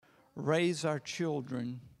raise our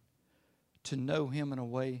children to know Him in a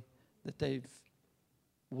way that they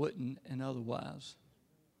wouldn't and otherwise.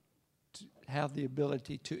 To have the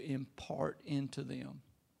ability to impart into them.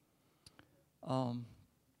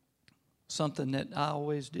 Something that I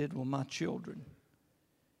always did with my children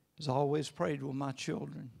is I always prayed with my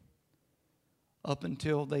children up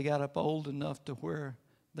until they got up old enough to where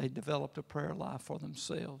they developed a prayer life for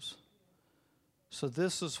themselves. So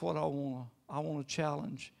this is what I want to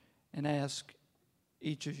challenge and ask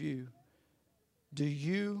each of you. Do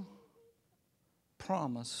you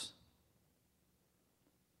promise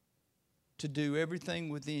to do everything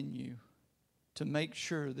within you to make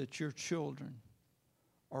sure that your children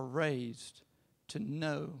are raised to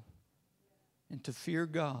know and to fear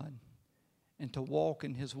God and to walk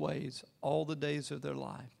in His ways all the days of their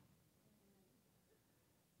life?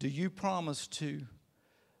 Do you promise to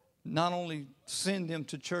not only send them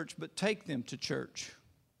to church, but take them to church?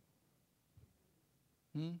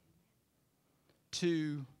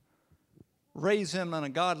 To raise them in a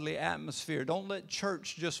godly atmosphere. Don't let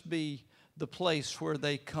church just be the place where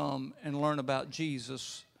they come and learn about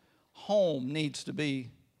Jesus. Home needs to be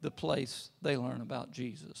the place they learn about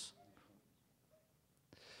Jesus.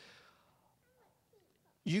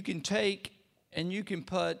 You can take and you can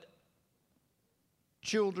put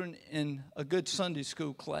children in a good Sunday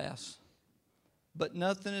school class, but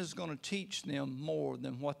nothing is going to teach them more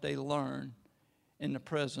than what they learn in the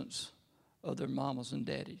presence of their mamas and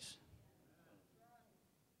daddies.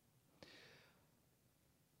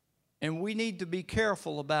 And we need to be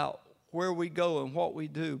careful about where we go and what we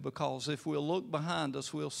do, because if we'll look behind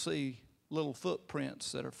us, we'll see little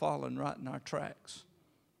footprints that are following right in our tracks.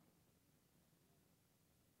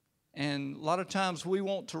 And a lot of times we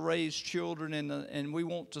want to raise children and we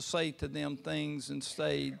want to say to them things and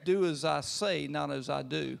say, do as I say, not as I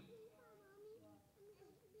do.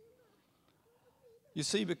 You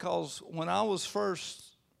see, because when I was first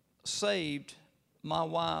saved, my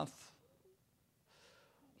wife,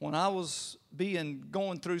 when I was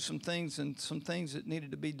going through some things and some things that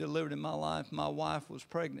needed to be delivered in my life, my wife was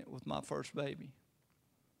pregnant with my first baby.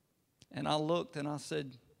 And I looked and I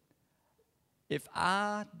said, if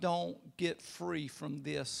I don't get free from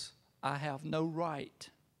this, I have no right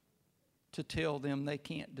to tell them they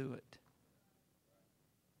can't do it.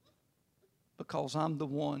 Because I'm the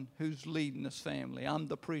one who's leading this family. I'm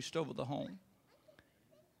the priest over the home.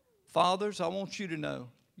 Fathers, I want you to know,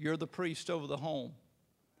 you're the priest over the home.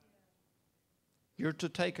 You're to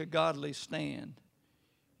take a godly stand.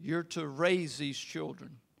 You're to raise these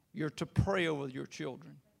children. You're to pray over your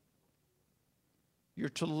children. You're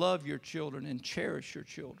to love your children and cherish your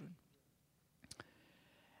children.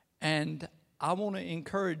 And I want to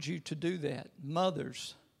encourage you to do that.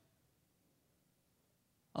 Mothers,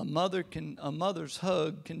 a mother's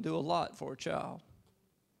hug can do a lot for a child.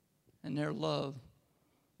 And their love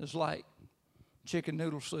is like chicken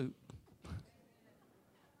noodle soup.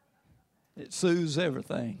 It soothes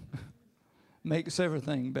everything, makes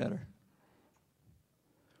everything better.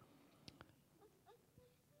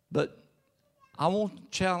 But I want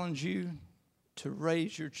to challenge you to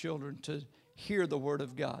raise your children to hear the Word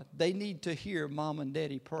of God. They need to hear mom and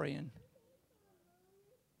daddy praying.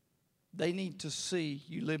 They need to see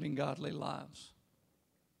you living godly lives.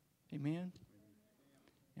 Amen?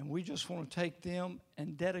 And we just want to take them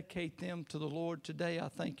and dedicate them to the Lord today. I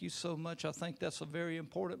thank you so much. I think that's a very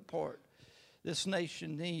important part. This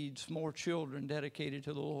nation needs more children dedicated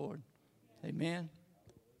to the Lord. Amen?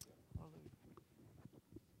 I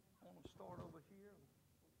want to start over here.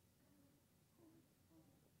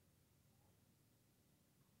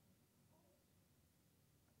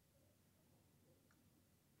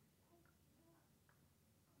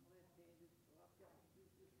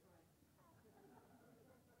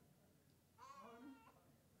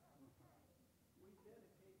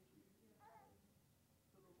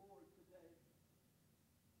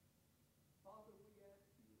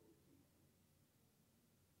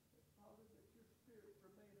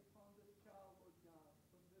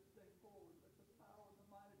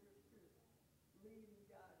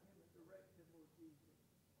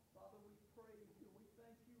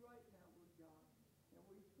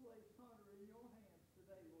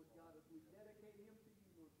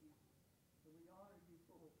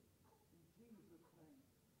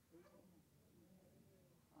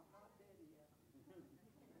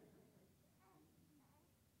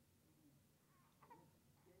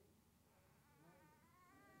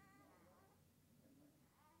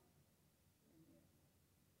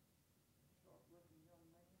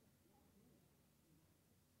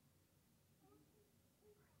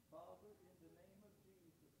 Father, in the name of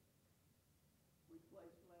Jesus, we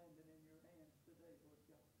place Landon in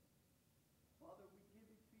Father, we give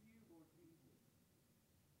it to you, Lord Jesus.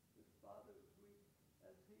 This Father,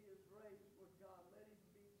 as he is raised, Lord God, let him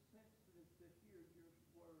be sensitive to hear your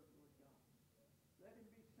word, Lord God. Let him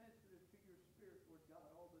be sensitive to your spirit, Lord God,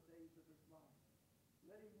 all the days of his life.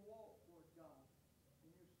 Let him walk, Lord God,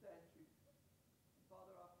 in your statutes. And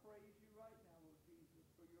Father, I praise you right now, Lord Jesus,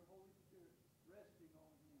 for your Holy Spirit resting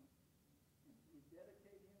on him. And we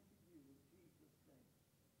dedicate him to you in Jesus' name.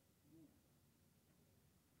 Amen.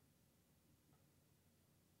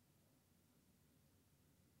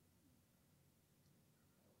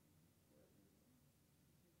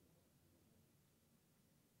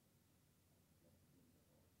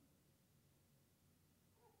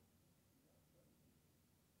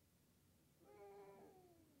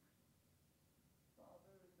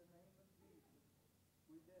 Father, in the name of Jesus,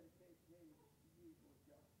 we dedicate Gabe to you, Lord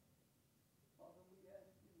God. Father, we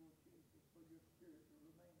ask you, Lord Jesus, for your spirit to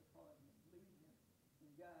remain upon him, lead him,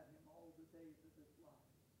 and guide him all the days of his life.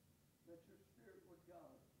 Let your spirit, Lord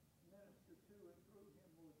God, minister to and through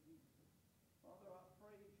him, Lord Jesus. Father, I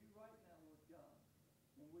praise you right now, Lord God,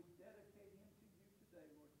 and we dedicate him to you today,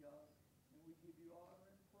 Lord God, and we give you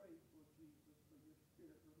honor and praise, Lord Jesus, for your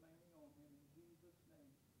spirit remaining on him in Jesus'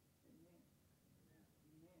 name. Amen.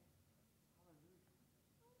 Amen. Hallelujah.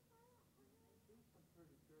 These some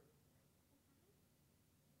pretty girls.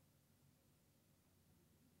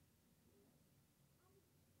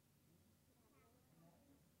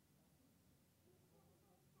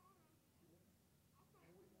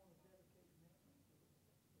 And we want to dedicate them.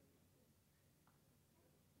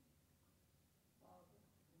 Father,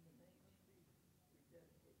 in the name of Jesus, we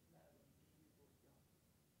dedicate Madeline to you, Lord God.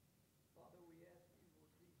 Father, we ask you,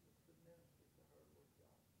 Lord Jesus, to minister to her, Lord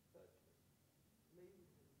God. Touch her. Lead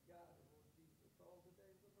her, guide her, Lord Jesus, all the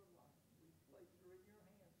days of her life. We place her in your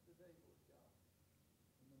hands today, Lord God.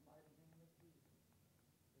 In the mighty name of Jesus.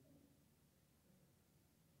 Amen.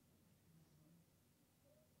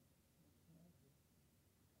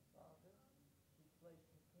 Father, we place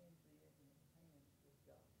Mackenzie in your hands, Lord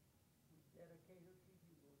God. We dedicate her to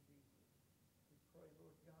you, Lord Jesus. We pray,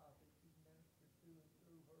 Lord God, that you minister to and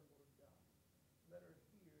through her, Lord God. Let her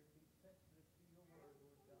hear and be sensitive to your word,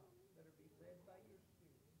 Lord God. Let her be led by your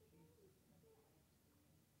spirit in Jesus' name.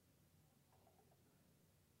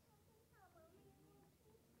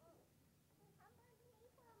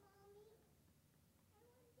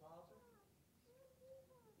 Father,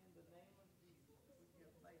 in the name of Jesus, we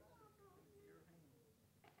give Mason into your hands.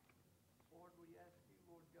 Lord, we ask you,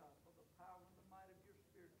 Lord God, for the power and the might of your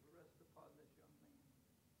spirit to rest upon this young man.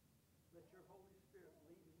 Let your Holy Spirit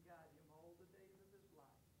lead and guide him all the days of his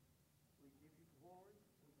life. We give you glory,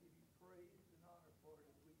 we give you praise and honor for it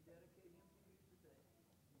as we dedicate him to you today.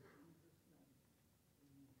 In Jesus' name,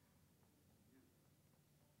 amen.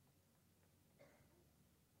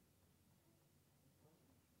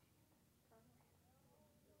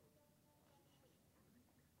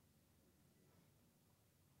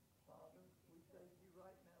 Father, we thank you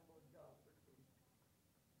right now, Lord God, for Keith.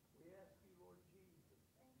 We ask you, Lord Jesus,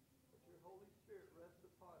 that your Holy Spirit rest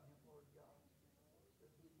upon him, Lord God.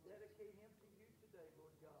 As we dedicate him to you today,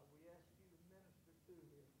 Lord God, we ask you to minister to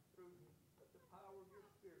him, through him. Let the power of your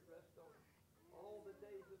Spirit rest on him all the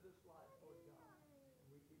days of his life, Lord God. And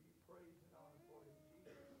we give you praise and honor for it in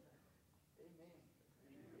Jesus' name. Amen.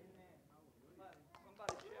 Amen.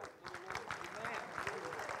 Somebody shout for the Lord. Amen.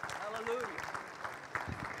 Hallelujah.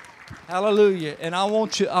 Hallelujah. And I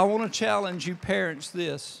want to challenge you parents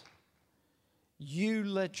this. You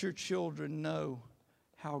let your children know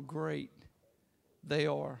how great they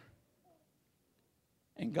are.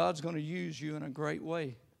 And God's going to use you in a great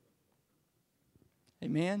way.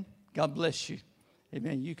 Amen. God bless you.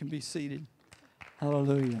 Amen. You can be seated.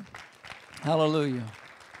 Hallelujah. Hallelujah.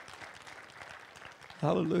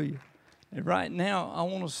 Hallelujah. And right now, I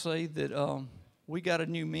want to say that we got a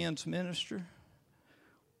new men's minister.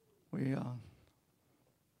 We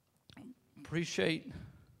appreciate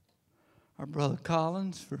our brother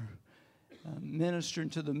Collins for ministering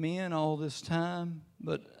to the men all this time.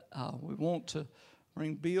 But we want to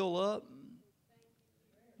bring Bill up.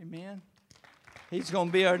 Amen. He's going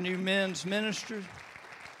to be our new men's minister,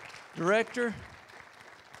 director.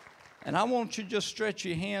 And I want you to just stretch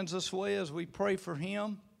your hands this way as we pray for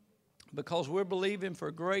him, because we're believing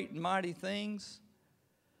for great and mighty things.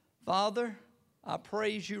 Father, I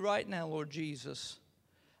praise you right now, Lord Jesus.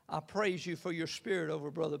 I praise you for your spirit over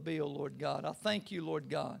Brother Bill, Lord God. I thank you, Lord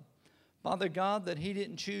God. Father God, that he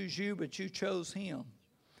didn't choose you, but you chose him.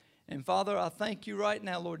 And Father, I thank you right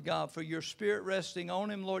now, Lord God, for your spirit resting on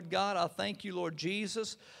him, Lord God. I thank you, Lord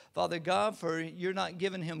Jesus, Father God, for you're not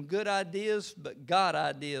giving him good ideas, but God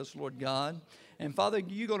ideas, Lord God. And Father,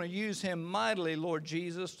 you're going to use him mightily, Lord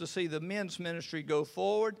Jesus, to see the men's ministry go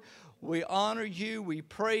forward. We honor you, we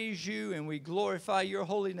praise you, and we glorify your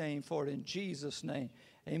holy name for it in Jesus' name.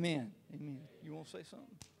 Amen. Amen. You want to say something?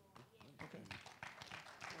 Okay.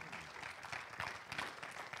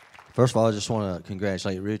 First of all, I just want to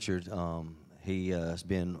congratulate Richard. He has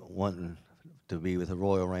been wanting to be with the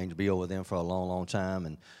Royal Range, be over them for a long, long time,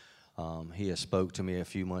 and he has spoke to me a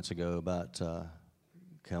few months ago about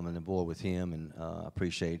coming aboard with him, and I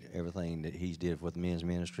appreciate everything that he's did for the men's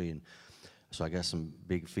ministry, and so I got some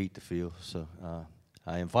big feet to fill. So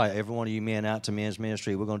I invite every one of you men out to men's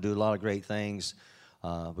ministry. We're going to do a lot of great things.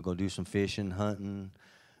 We're going to do some fishing, hunting.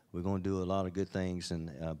 We're going to do a lot of good things,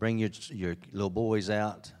 and bring your little boys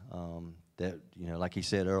out. That, you know, like he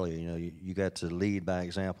said earlier, you know, you got to lead by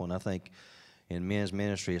example, and I think in men's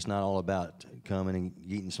ministry, it's not all about coming and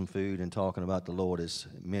eating some food and talking about the Lord. It's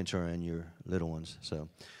mentoring your little ones. So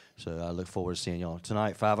I look forward to seeing y'all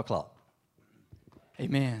tonight, 5 o'clock.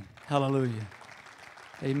 Amen. Hallelujah.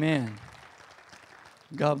 Amen.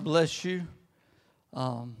 God bless you.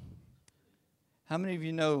 How many of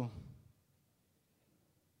you know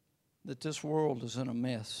that this world is in a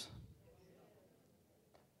mess?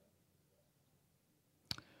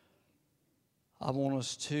 I want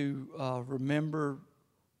us to remember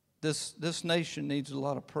this nation needs a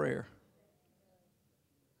lot of prayer.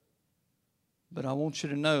 But I want you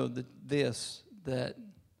to know that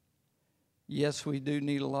yes, we do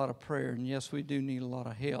need a lot of prayer, and yes, we do need a lot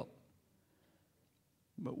of help.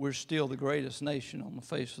 But we're still the greatest nation on the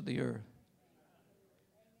face of the earth.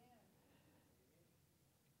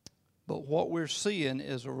 But what we're seeing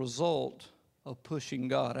is a result of pushing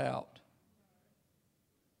God out.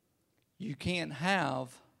 You can't have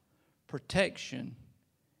protection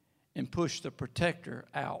and push the protector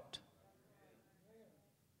out.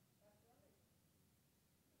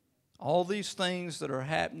 All these things that are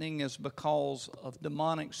happening is because of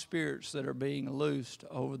demonic spirits that are being loosed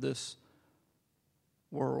over this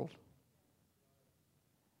world.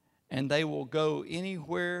 And they will go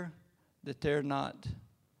anywhere that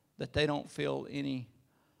they don't feel any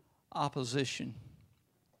opposition,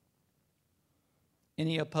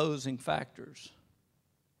 any opposing factors.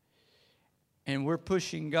 And we're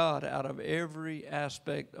pushing God out of every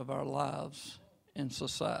aspect of our lives in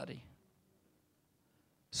society.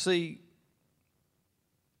 See,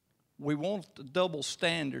 we want the double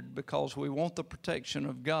standard because we want the protection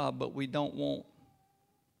of God, but we don't want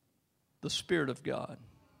the Spirit of God.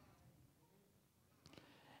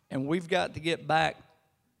 And we've got to get back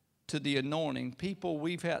to the anointing. People,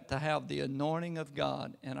 we've had to have the anointing of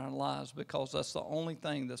God in our lives because that's the only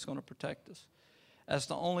thing that's going to protect us. That's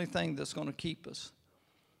the only thing that's going to keep us.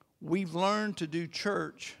 We've learned to do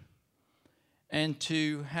church and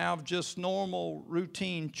to have just normal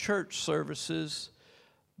routine church services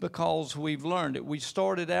because we've learned it. We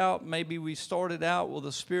started out with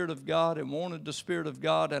the Spirit of God and wanted the Spirit of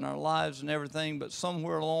God in our lives and everything, but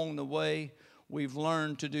somewhere along the way, we've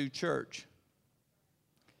learned to do church.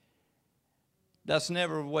 That's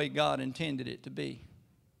never the way God intended it to be.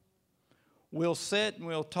 We'll sit and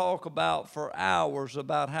we'll talk for hours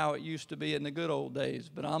about how it used to be in the good old days,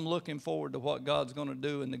 but I'm looking forward to what God's going to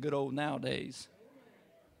do in the good old nowadays.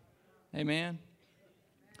 Amen?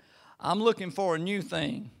 I'm looking for a new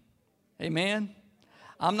thing. Amen?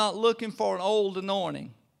 I'm not looking for an old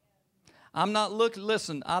anointing.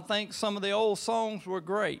 Listen, I think some of the old songs were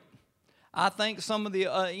great. I think some of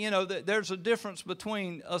the, there's a difference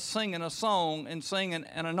between us singing a song and singing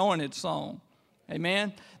an anointed song.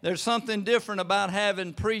 Amen. There's something different about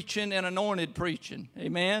having preaching and anointed preaching.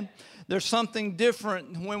 Amen. There's something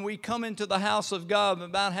different when we come into the house of God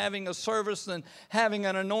about having a service than having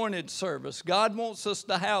an anointed service. God wants us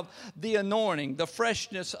to have the anointing, the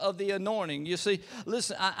freshness of the anointing. You see,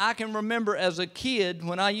 listen, I can remember as a kid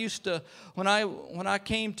when I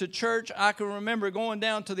came to church, I can remember going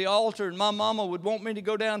down to the altar, and my mama would want me to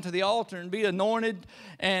go down to the altar and be anointed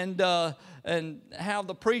and have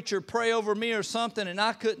the preacher pray over me or something, and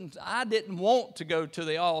I didn't want to go to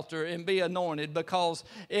the altar and be anointed because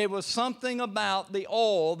it was something about the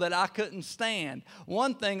oil that I couldn't stand.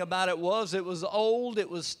 One thing about it was old, it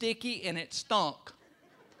was sticky, and it stunk.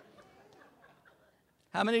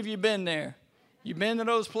 How many of you been there? You've been to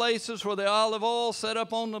those places where the olive oil set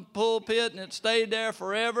up on the pulpit and it stayed there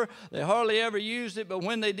forever. They hardly ever used it, but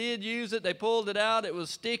when they did use it, they pulled it out. It was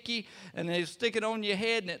sticky, and they stick it on your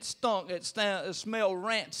head, and it stunk. It smelled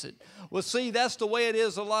rancid. Well, see, that's the way it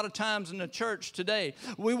is a lot of times in the church today.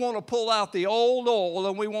 We want to pull out the old oil,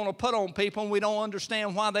 and we want to put on people, and we don't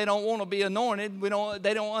understand why they don't want to be anointed.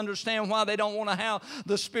 They don't understand why they don't want to have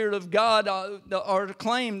the Spirit of God or to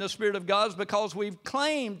claim the Spirit of God. Is because we've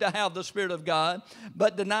claimed to have the Spirit of God,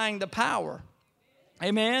 but denying the power.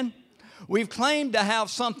 Amen? We've claimed to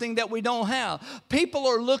have something that we don't have. People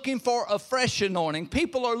are looking for a fresh anointing.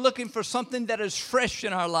 People are looking for something that is fresh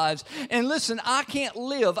in our lives. And listen, I can't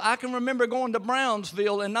live. I can remember going to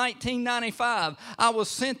Brownsville in 1995. I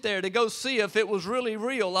was sent there to go see if it was really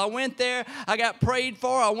real. I went there. I got prayed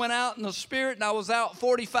for. I went out in the Spirit, and I was out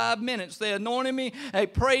 45 minutes. They anointed me. They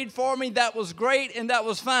prayed for me. That was great, and that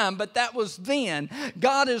was fine. But that was then.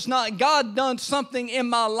 God done something in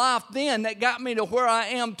my life then that got me to where I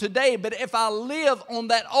am today. But if I live on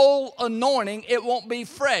that old anointing, it won't be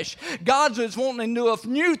fresh. God is wanting to do a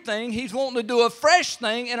new thing. He's wanting to do a fresh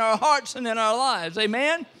thing in our hearts and in our lives.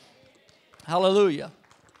 Amen? Hallelujah.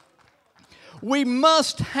 We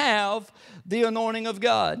must have the anointing of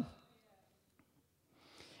God.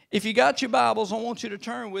 If you got your Bibles, I want you to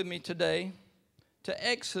turn with me today to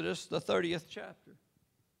Exodus, the 30th chapter.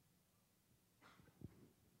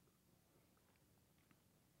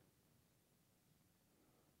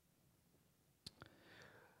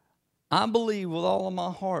 I believe with all of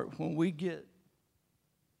my heart when we get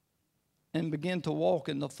and begin to walk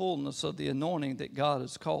in the fullness of the anointing that God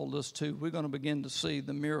has called us to, we're going to begin to see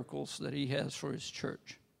the miracles that He has for His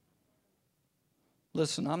church.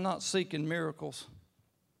 Listen, I'm not seeking miracles.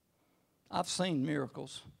 I've seen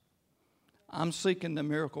miracles. I'm seeking the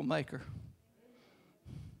miracle maker.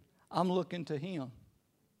 I'm looking to Him.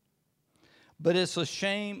 But it's a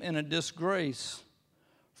shame and a disgrace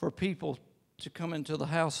for people to come into the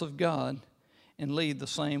house of God and leave the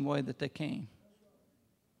same way that they came.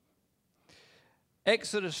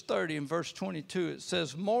 Exodus 30 and verse 22, it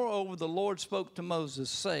says, "Moreover, the Lord spoke to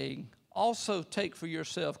Moses, saying, Also take for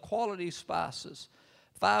yourself quality spices,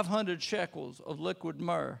 500 shekels of liquid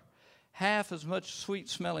myrrh, half as much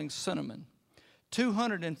sweet-smelling cinnamon,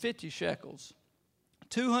 250 shekels,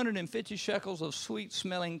 250 shekels of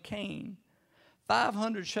sweet-smelling cane,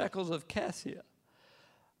 500 shekels of cassia,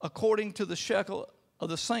 according to the shekel of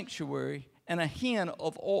the sanctuary, and a hin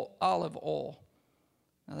of olive oil."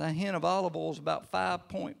 Now, that hin of olive oil is about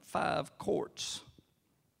 5.5 quarts.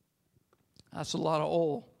 That's a lot of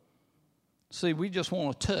oil. See, we just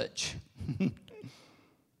want a touch.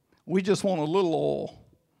 We just want a little oil.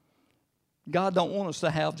 God don't want us to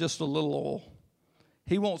have just a little oil.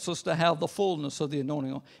 He wants us to have the fullness of the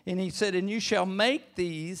anointing oil. And He said, "And you shall make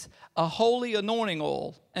these a holy anointing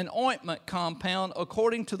oil, an ointment compound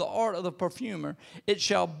according to the art of the perfumer. It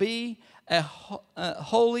shall be a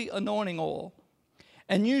holy anointing oil.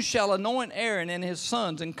 And you shall anoint Aaron and his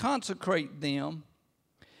sons and consecrate them,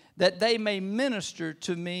 that they may minister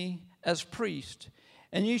to me as priests.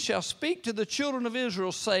 And you shall speak to the children of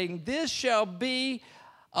Israel, saying, This shall be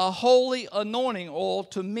a holy anointing oil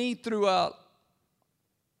to me throughout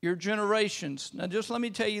your generations." Now, just let me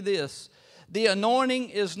tell you this. The anointing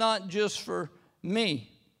is not just for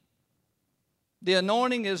me. The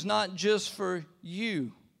anointing is not just for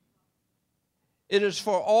you. It is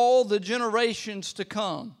for all the generations to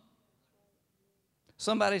come.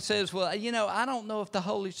 Somebody says, "Well, I don't know if the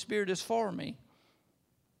Holy Spirit is for me."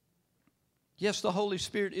 Yes, the Holy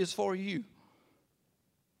Spirit is for you.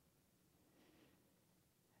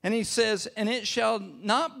 And He says, "And it shall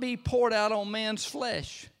not be poured out on man's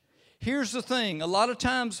flesh." Here's the thing. A lot of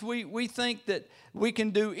times we think that we can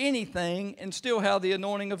do anything and still have the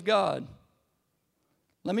anointing of God.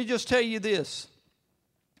 Let me just tell you this.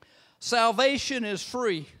 Salvation is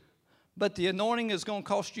free, but the anointing is going to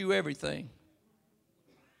cost you everything.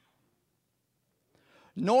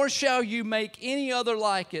 "Nor shall you make any other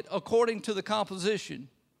like it according to the composition.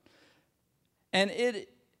 And it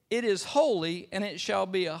is holy, and it shall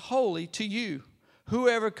be a holy to you.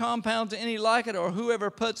 Whoever compounds any like it, or whoever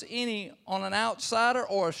puts any on an outsider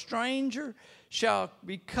or a stranger, shall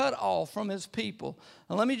be cut off from his people."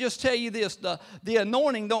 And let me just tell you this. The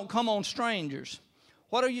anointing don't come on strangers.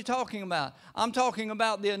 What are you talking about? I'm talking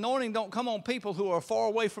about the anointing don't come on people who are far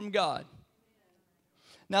away from God.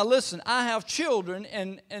 Now listen, I have children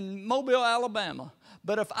in Mobile, Alabama.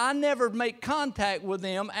 But if I never make contact with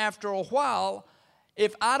them after a while,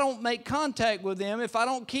 if I don't make contact with them, if I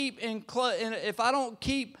don't keep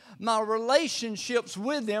my relationships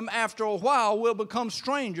with them, after a while we'll become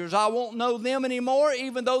strangers. I won't know them anymore,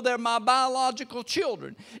 even though they're my biological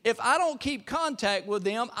children. If I don't keep contact with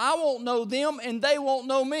them, I won't know them and they won't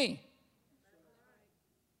know me.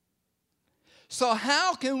 So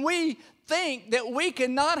how can we think that we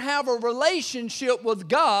cannot have a relationship with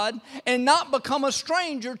God and not become a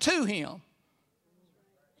stranger to Him?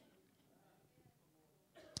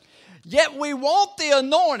 Yet we want the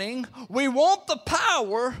anointing, we want the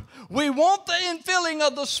power, we want the infilling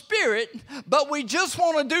of the Spirit, but we just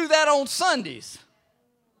want to do that on Sundays.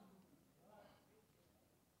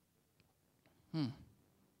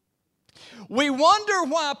 We wonder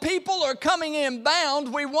why people are coming in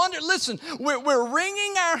bound. We wonder, listen, we're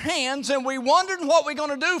wringing our hands and we wondering what we're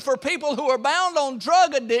going to do for people who are bound on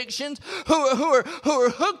drug addictions, who are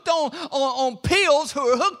hooked on pills, who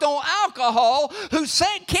are hooked on alcohol, who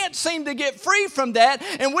can't seem to get free from that,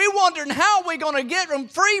 and we wondering how we're going to get them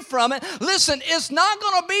free from it. Listen, it's not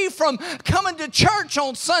going to be from coming to church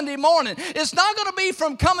on Sunday morning. It's not going to be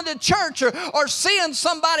from coming to church or seeing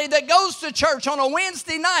somebody that goes to church on a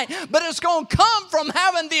Wednesday night, but it's going to come from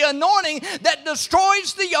having the anointing that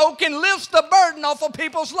destroys the yoke and lifts the burden off of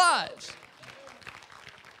people's lives.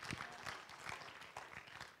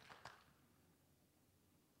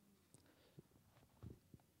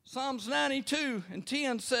 Psalms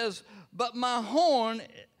 92:10 says, "But my horn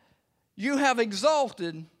you have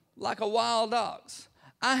exalted like a wild ox.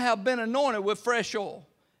 I have been anointed with fresh oil."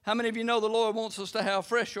 How many of you know the Lord wants us to have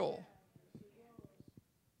fresh oil?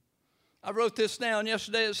 I wrote this down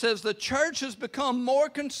yesterday. It says, the church has become more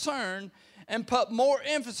concerned and put more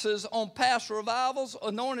emphasis on past revivals,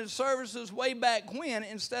 anointed services way back when,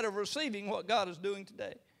 instead of receiving what God is doing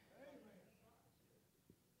today.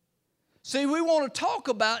 See, we want to talk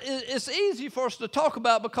about, it's easy for us to talk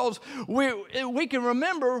about because we can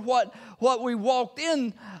remember what we walked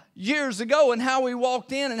in years ago and how we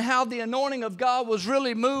walked in and how the anointing of God was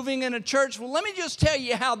really moving in a church. Well, let me just tell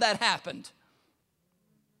you how that happened.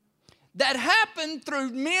 That happened through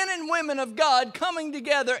men and women of God coming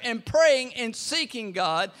together and praying and seeking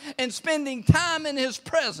God and spending time in His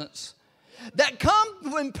presence. That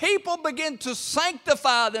comes when people begin to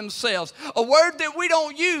sanctify themselves, a word that we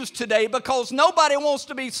don't use today because nobody wants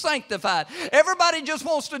to be sanctified. Everybody just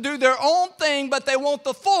wants to do their own thing, but they want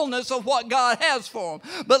the fullness of what God has for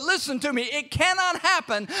them. But listen to me, it cannot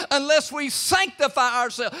happen unless we sanctify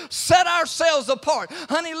ourselves, set ourselves apart.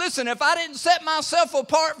 Honey, listen, if I didn't set myself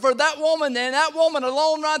apart for that woman and that woman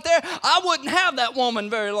alone right there, I wouldn't have that woman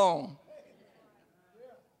very long.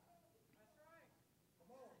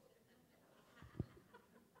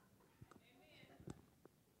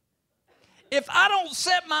 If I don't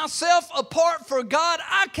set myself apart for God,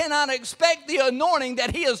 I cannot expect the anointing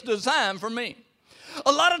that He has designed for me.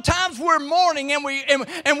 A lot of times we're mourning and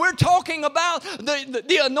we're talking about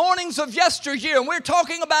the anointings of yesteryear, and we're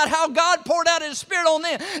talking about how God poured out His Spirit on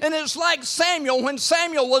them. And it's like Samuel, when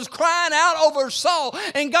Samuel was crying out over Saul,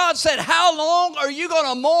 and God said, "How long are you going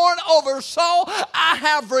to mourn over Saul? I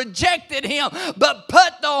have rejected him. But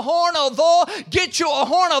put the horn of oil, get you a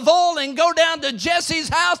horn of oil and go down to Jesse's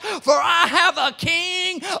house, for I have a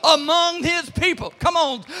king among his people." Come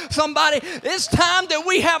on, somebody. It's time that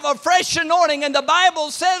we have a fresh anointing. And the Bible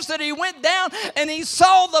says that he went down and he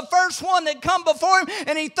saw the first one that come before him,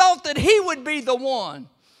 and he thought that he would be the one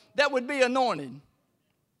that would be anointed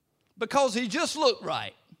because he just looked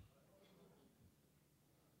right.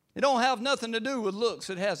 It don't have nothing to do with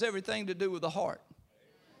looks. It has everything to do with the heart.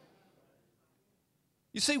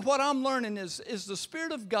 You see, what I'm learning is the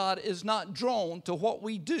Spirit of God is not drawn to what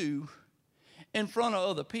we do in front of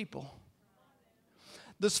other people.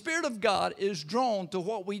 The Spirit of God is drawn to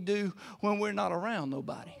what we do when we're not around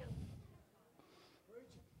nobody.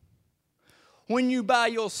 When you by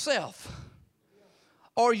yourself,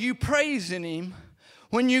 or you praising Him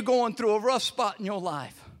when you're going through a rough spot in your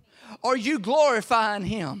life. Are you glorifying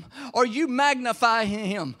Him? Are you magnifying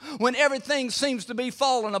Him when everything seems to be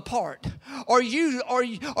falling apart? Are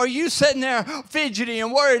you sitting there fidgety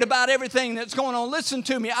and worried about everything that's going on? Listen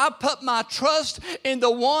to me. I put my trust in the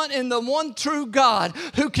one true God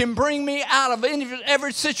who can bring me out of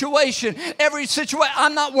every situation.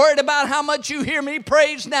 I'm not worried about how much you hear me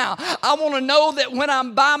praise now. I want to know that when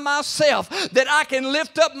I'm by myself, that I can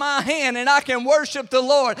lift up my hand and I can worship the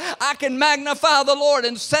Lord. I can magnify the Lord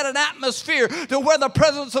and set an atmosphere to where the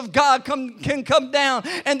presence of God can come down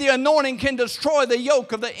and the anointing can destroy the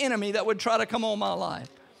yoke of the enemy that would try to come on my life.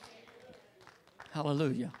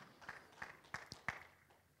 Hallelujah.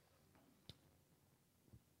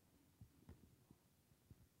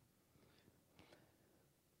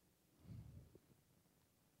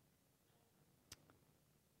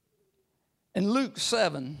 In Luke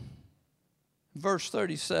 7, verse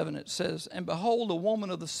 37, it says, "And behold, a woman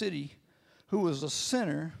of the city who was a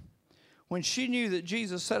sinner, when she knew that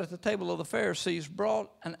Jesus sat at the table of the Pharisees,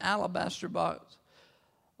 brought an alabaster box,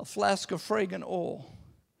 a flask of fragrant oil.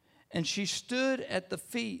 And she stood at the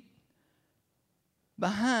feet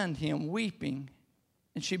behind him, weeping.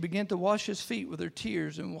 And she began to wash his feet with her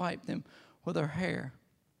tears and wipe them with her hair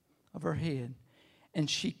of her head. And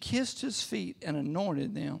she kissed his feet and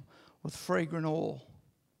anointed them with fragrant oil."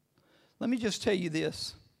 Let me just tell you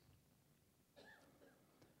this.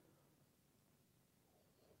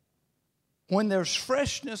 When there's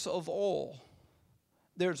freshness of oil,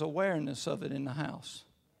 there's awareness of it in the house.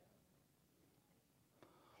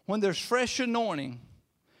 When there's fresh anointing,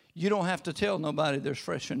 you don't have to tell nobody there's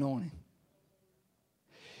fresh anointing.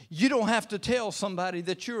 You don't have to tell somebody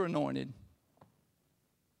that you're anointed.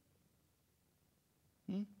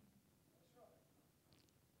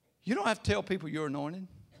 You don't have to tell people you're anointed.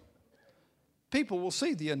 People will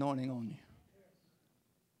see the anointing on you.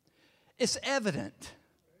 It's evident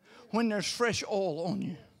when there's fresh oil on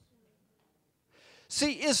you.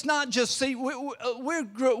 See, it's not just,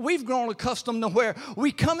 we've grown accustomed to where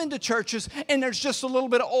we come into churches and there's just a little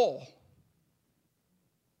bit of oil.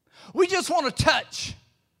 We just want to touch.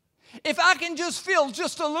 If I can just feel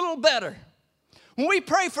just a little better. When we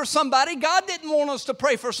pray for somebody, God didn't want us to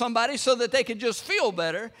pray for somebody so that they could just feel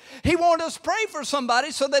better. He wanted us to pray for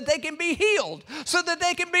somebody so that they can be healed, so that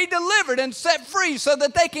they can be delivered and set free, so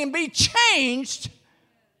that they can be changed.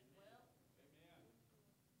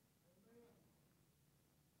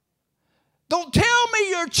 Don't tell me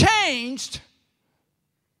you're changed.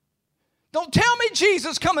 Don't tell me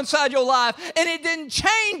Jesus come inside your life and it didn't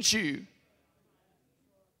change you.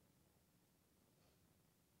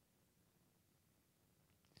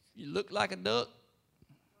 You look like a duck,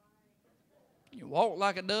 you walk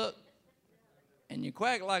like a duck, and you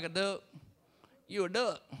quack like a duck, you're a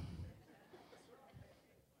duck.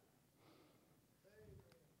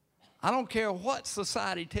 I don't care what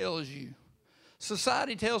society tells you.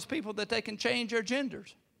 Society tells people that they can change their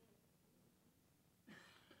genders.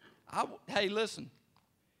 Hey, listen,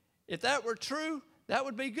 if that were true, that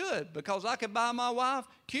would be good, because I could buy my wife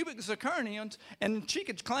cubic zirconiums and she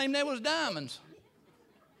could claim they was diamonds.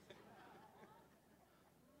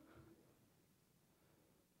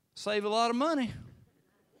 Save a lot of money.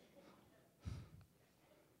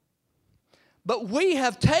 But we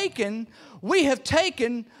have taken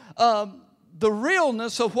the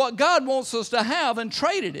realness of what God wants us to have and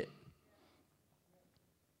traded it.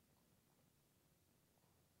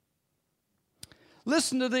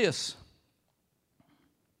 Listen to this.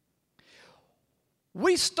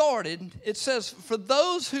 We started, it says, for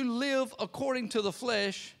those who live according to the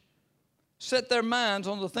flesh set their minds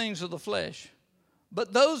on the things of the flesh.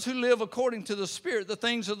 But those who live according to the Spirit, the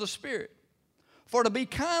things of the Spirit. For to be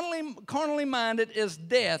carnally minded is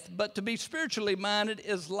death, but to be spiritually minded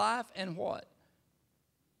is life and what?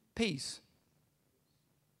 Peace.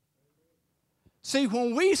 See,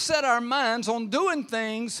 when we set our minds on doing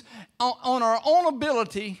things on our own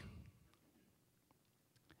ability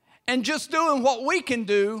and just doing what we can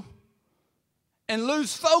do and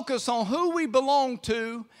lose focus on who we belong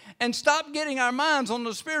to and stop getting our minds on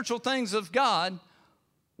the spiritual things of God,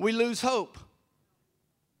 we lose hope.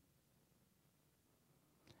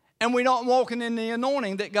 And we're not walking in the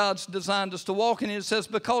anointing that God's designed us to walk in. It says,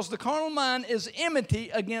 because the carnal mind is enmity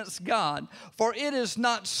against God, for it is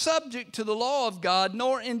not subject to the law of God,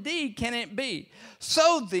 nor indeed can it be.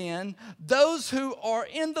 So then, those who are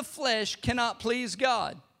in the flesh cannot please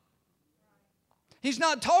God. He's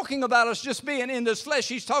not talking about us just being in this flesh.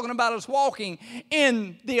 He's talking about us walking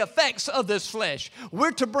in the effects of this flesh.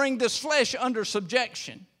 We're to bring this flesh under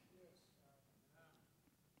subjection.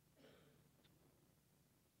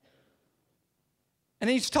 And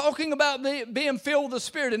he's talking about being filled with the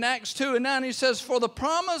Spirit in Acts 2 and 9. He says, for the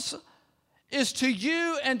promise is to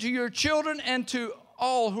you and to your children and to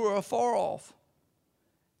all who are afar off,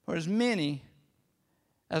 for as many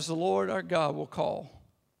as the Lord our God will call.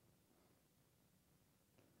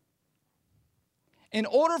 In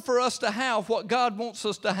order for us to have what God wants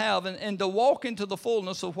us to have and to walk into the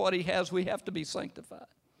fullness of what He has, we have to be sanctified.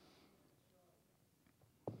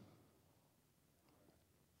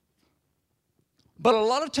 But a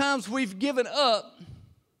lot of times we've given up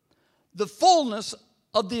the fullness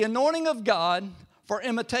of the anointing of God for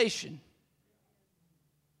imitation.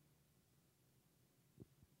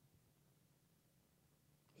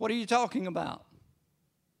 What are you talking about?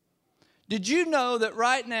 Did you know that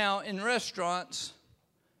right now in restaurants,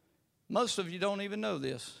 most of you don't even know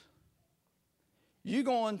this, you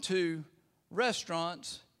go into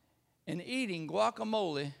restaurants and eating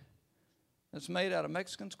guacamole that's made out of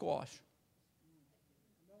Mexican squash.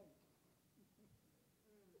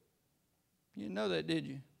 You didn't know that, did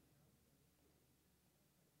you?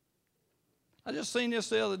 I just seen this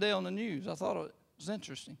the other day on the news. I thought it was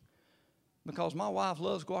interesting because my wife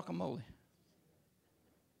loves guacamole.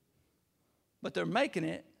 But they're making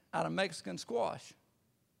it out of Mexican squash.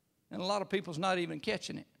 And a lot of people's not even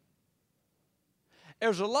catching it.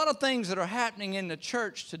 There's a lot of things that are happening in the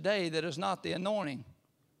church today that is not the anointing.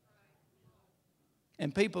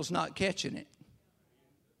 And people's not catching it.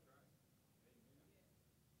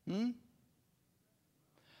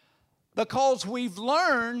 Because we've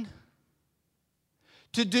learned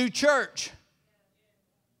to do church.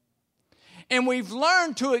 And we've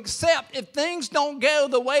learned to accept if things don't go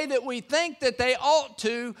the way that we think that they ought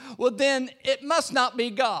to, well, then it must not be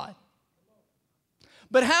God.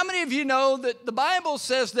 But how many of you know that the Bible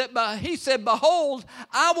says that he said, behold,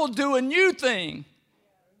 I will do a new thing.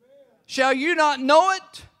 Shall you not know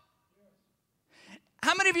it?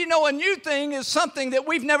 How many of you know a new thing is something that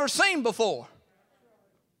we've never seen before?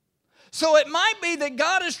 So it might be that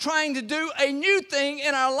God is trying to do a new thing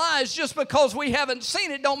in our lives. Just because we haven't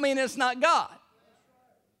seen it don't mean it's not God.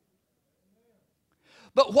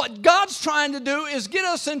 But what God's trying to do is get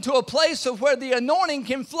us into a place of where the anointing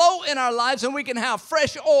can flow in our lives and we can have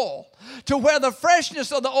fresh oil, to where the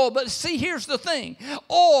freshness of the oil. But see, here's the thing.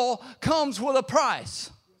 Oil comes with a price.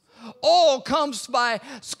 Oil comes by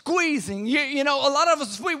squeezing. You know, a lot of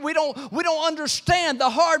us, we don't understand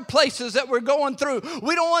the hard places that we're going through.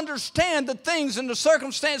 We don't understand the things and the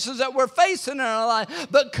circumstances that we're facing in our life.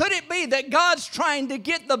 But could it be that God's trying to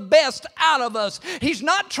get the best out of us? He's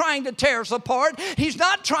not trying to tear us apart. He's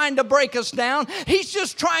not trying to break us down. He's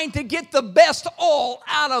just trying to get the best oil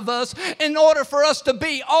out of us in order for us to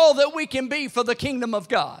be all that we can be for the kingdom of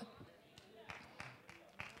God.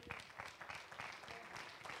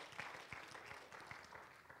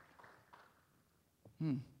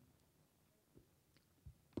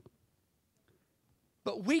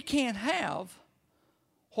 But we can't have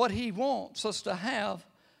what He wants us to have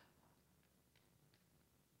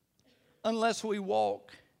unless we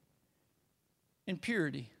walk in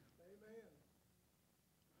purity. Amen.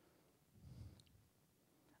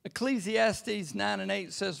 Ecclesiastes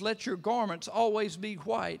 9:8 says, let your garments always be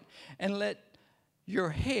white, and let your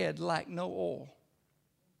head lack no oil.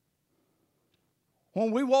 When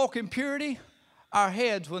we walk in purity, our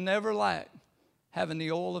heads will never lack having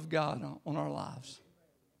the oil of God on our lives.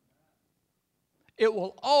 We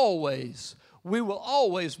will always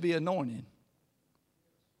be anointed.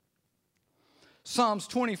 Psalms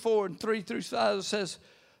 24:3-5 says,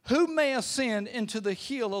 who may ascend into the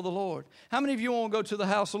hill of the Lord? How many of you want to go to the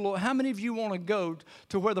house of the Lord? How many of you want to go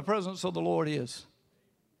to where the presence of the Lord is?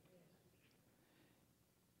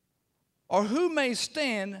 Or who may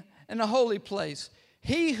stand in the holy place?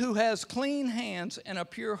 He who has clean hands and a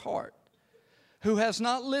pure heart, who has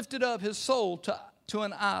not lifted up his soul to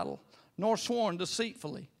an idol, nor sworn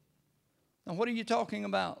deceitfully. Now, what are you talking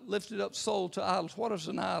about? Lifted up soul to idols. What is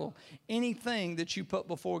an idol? Anything that you put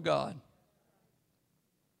before God.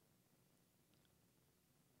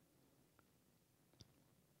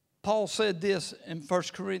 Paul said this in 1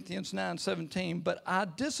 Corinthians 9:17, but I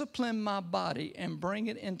discipline my body and bring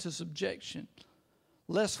it into subjection,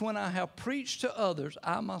 lest when I have preached to others,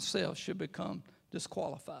 I myself should become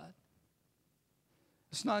disqualified.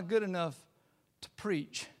 It's not good enough to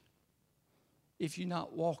preach if you're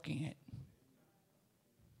not walking it.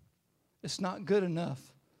 It's not good enough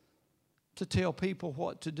to tell people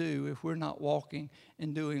what to do if we're not walking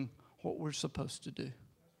and doing what we're supposed to do.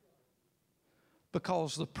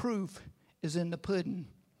 Because the proof is in the pudding.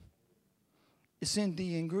 It's in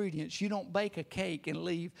the ingredients. You don't bake a cake and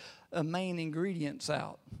leave the main ingredients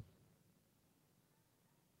out.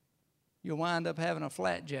 You'll wind up having a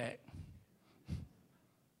flatjack.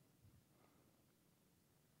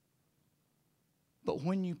 But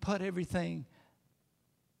when you put everything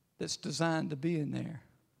that's designed to be in there,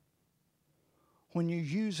 when you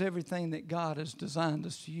use everything that God has designed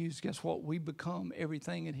us to use, guess what? We become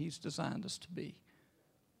everything that He's designed us to be.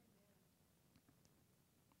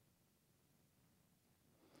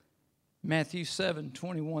 Matthew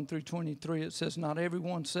 7:21-23, it says, not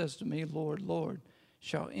everyone says to me, Lord, Lord,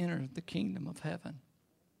 shall enter the kingdom of heaven,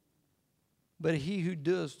 but he who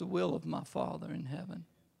does the will of my Father in heaven.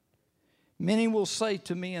 Many will say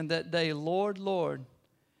to me in that day, Lord, Lord,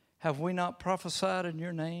 have we not prophesied in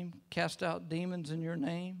your name, cast out demons in your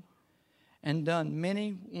name, and done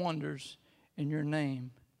many wonders in your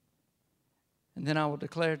name? And then I will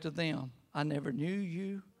declare to them, I never knew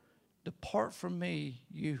you. Depart from me,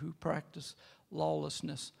 you who practice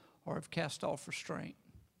lawlessness. or have cast off restraint.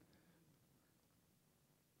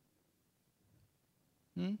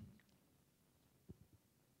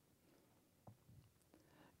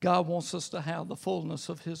 God wants us to have the fullness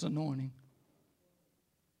of His anointing.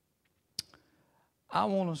 I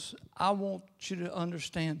want you to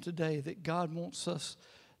understand today that God wants us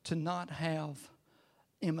to not have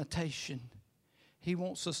imitation. He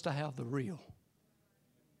wants us to have the real.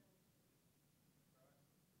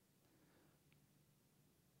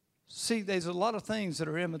 See, there's a lot of things that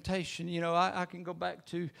are imitation. You know, I can go back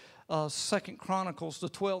to 2 Chronicles, the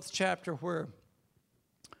 12th chapter, where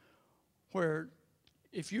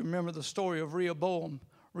if you remember the story of Rehoboam,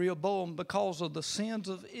 because of the sins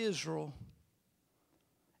of Israel,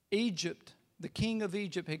 Egypt, the king of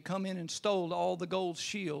Egypt, had come in and stole all the gold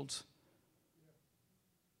shields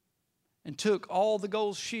and took all the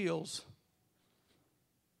gold shields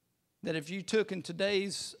that if you took in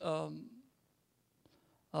today's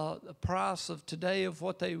the price of today of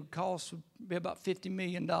what they would cost would be about $50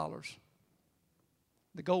 million.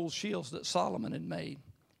 The gold shields that Solomon had made.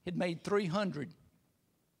 He'd made 300.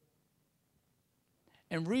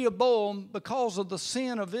 And Rehoboam, because of the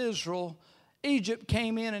sin of Israel, Egypt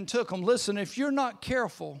came in and took them. Listen, if you're not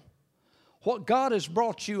careful, what God has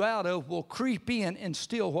brought you out of will creep in and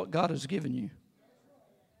steal what God has given you.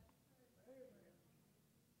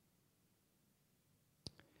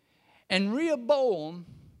 And Rehoboam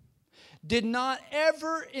did not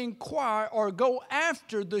ever inquire or go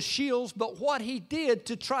after the shields, but what he did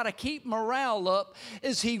to try to keep morale up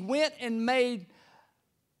is he went and made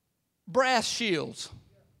brass shields.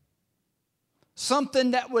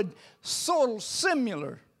 Something that would sort of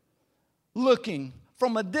similar looking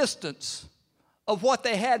from a distance of what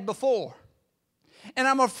they had before. And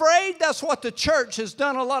I'm afraid that's what the church has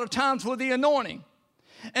done a lot of times with the anointing.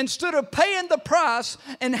 Instead of paying the price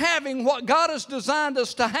and having what God has designed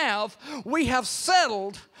us to have, we have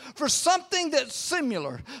settled for something that's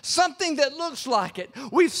similar, something that looks like it.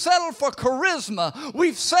 We've settled for charisma.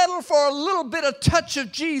 We've settled for a little bit of touch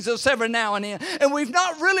of Jesus every now and then. And we've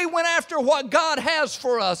not really went after what God has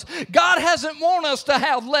for us. God hasn't wanted us to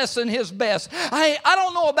have less than His best. I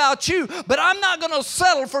don't know about you, but I'm not going to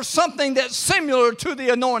settle for something that's similar to the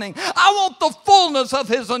anointing. I want the fullness of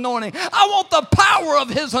His anointing. I want the power of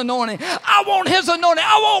His anointing. I want His anointing.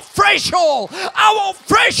 I want fresh oil. I want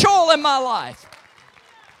fresh oil in my life.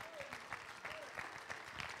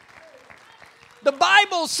 The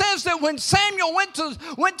Bible says that when Samuel went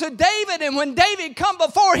to David, and when David come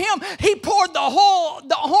before him, he poured the horn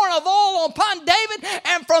of oil upon David,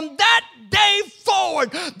 and from that day forward,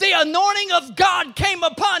 the anointing of God came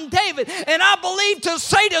upon David. And I believe to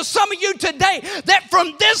say to some of you today that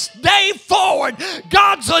from this day forward,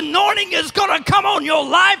 God's anointing is going to come on your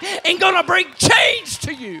life and going to bring change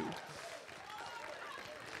to you.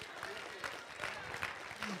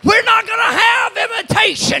 We're not going to have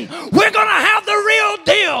imitation. We're going to have the real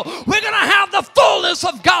deal. We're going to have the fullness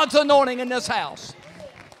of God's anointing in this house.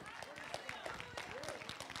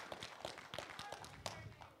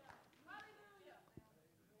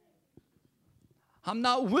 I'm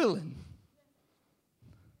not willing.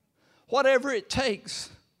 Whatever it takes.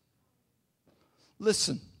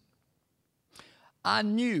 Listen, I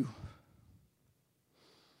knew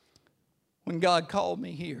when God called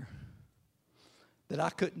me here that I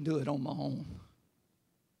couldn't do it on my own.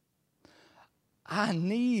 I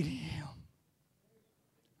need Him.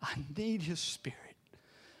 I need His Spirit.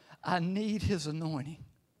 I need His anointing.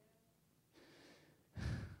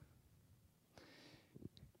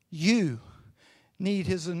 You need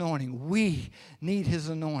His anointing. We need His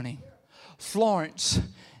anointing. Florence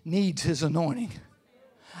needs His anointing.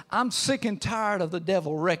 I'm sick and tired of the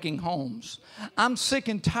devil wrecking homes. I'm sick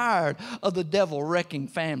and tired of the devil wrecking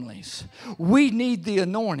families. We need the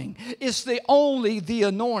anointing. It's the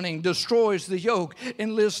anointing destroys the yoke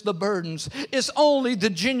and lifts the burdens. It's only the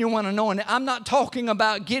genuine anointing. I'm not talking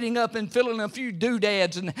about getting up and feeling a few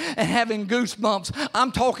doodads and having goosebumps.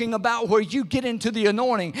 I'm talking about where you get into the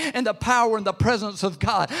anointing and the power and the presence of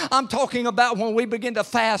God. I'm talking about when we begin to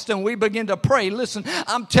fast and we begin to pray. Listen,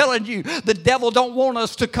 I'm telling you, the devil don't want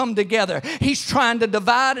us to come together. He's trying to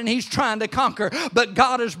divide and he's trying to conquer, but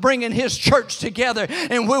God is bringing His church together.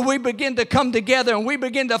 And when we begin to come together and we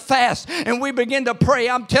begin to fast and we begin to pray,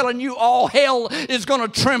 I'm telling you, all hell is going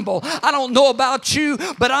to tremble. I don't know about you,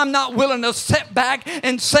 but I'm not willing to sit back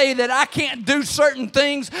and say that I can't do certain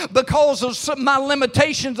things because of my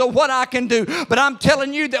limitations of what I can do. But I'm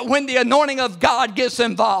telling you that when the anointing of God gets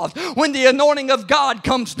involved, when the anointing of God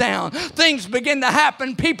comes down, things begin to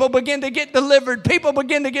happen. People begin to get delivered. People begin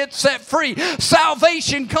begin to get set free.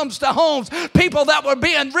 Salvation comes to homes. People that were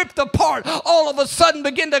being ripped apart all of a sudden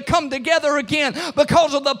begin to come together again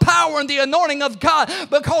because of the power and the anointing of God.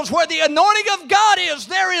 Because where the anointing of God is,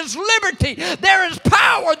 there is liberty, there is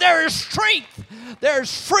power, there is strength, there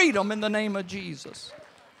is freedom in the name of Jesus.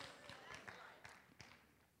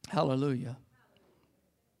 Hallelujah.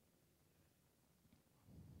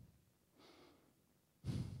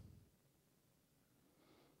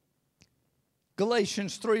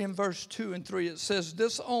 Galatians 3 and verse 2 and 3, it says,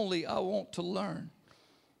 "This only I want to learn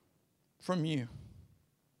from you.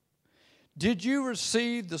 Did you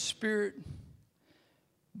receive the Spirit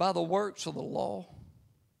by the works of the law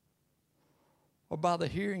or by the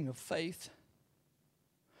hearing of faith?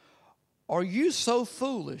 Are you so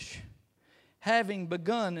foolish, having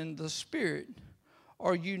begun in the Spirit,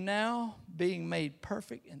 are you now being made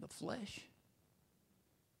perfect in the flesh?"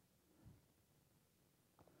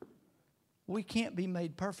 We can't be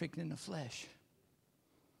made perfect in the flesh.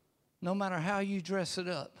 No matter how you dress it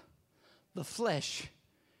up, the flesh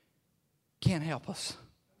can't help us.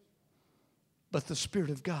 But the Spirit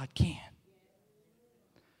of God can.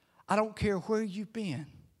 I don't care where you've been,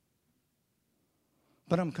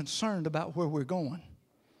 but I'm concerned about where we're going.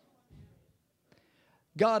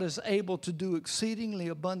 God is able to do exceedingly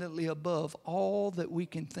abundantly above all that we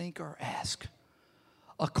can think or ask,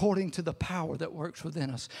 according to the power that works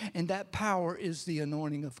within us. And that power is the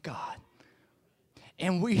anointing of God.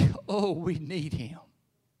 And we need Him.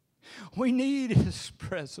 We need His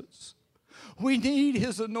presence. We need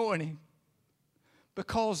His anointing,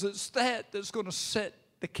 because it's that that's going to set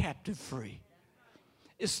the captive free.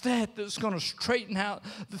 It's that that's going to straighten out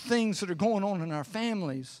the things that are going on in our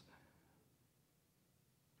families.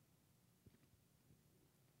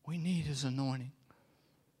 We need His anointing.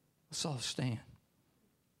 Let's all stand.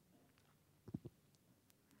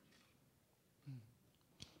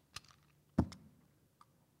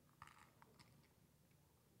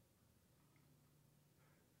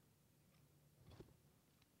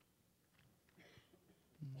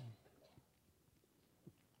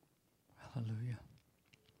 Hallelujah.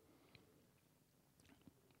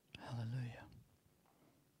 Hallelujah.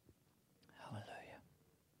 Hallelujah.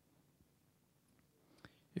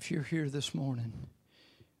 If you're here this morning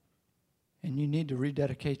and you need to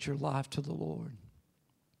rededicate your life to the Lord,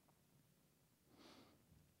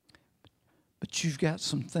 but you've got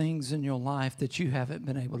some things in your life that you haven't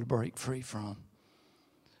been able to break free from,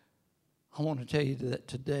 I want to tell you that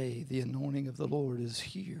today the anointing of the Lord is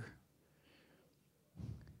here.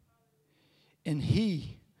 And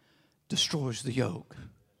He destroys the yoke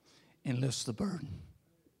and lifts the burden.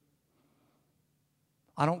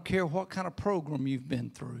 I don't care what kind of program you've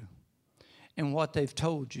been through and what they've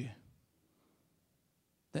told you,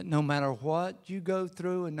 that no matter what you go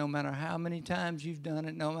through and no matter how many times you've done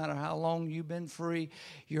it, no matter how long you've been free,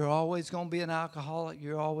 you're always going to be an alcoholic,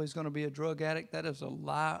 you're always going to be a drug addict. That is a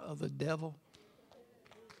lie of the devil.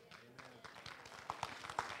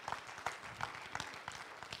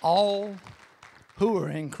 All who are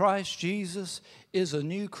in Christ Jesus is a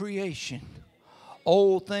new creation.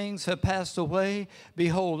 Old things have passed away.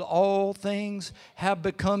 Behold, all things have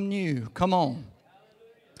become new. Come on.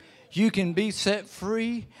 You can be set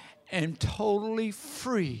free and totally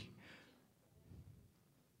free,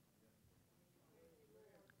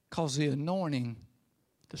 because the anointing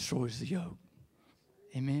destroys the yoke.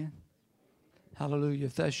 Amen. Hallelujah.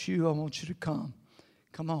 If that's you, I want you to come.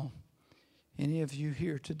 Come on. Any of you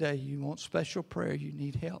here today, you want special prayer, you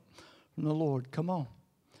need help from the Lord, come on.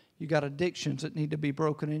 You got addictions that need to be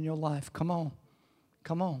broken in your life, come on.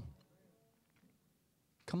 Come on.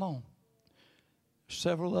 Come on.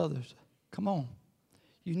 Several others, come on.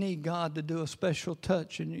 You need God to do a special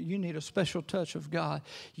touch, and you need a special touch of God.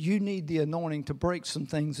 You need the anointing to break some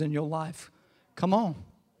things in your life. Come on.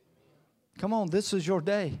 Come on, this is your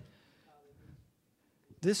day.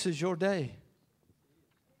 This is your day.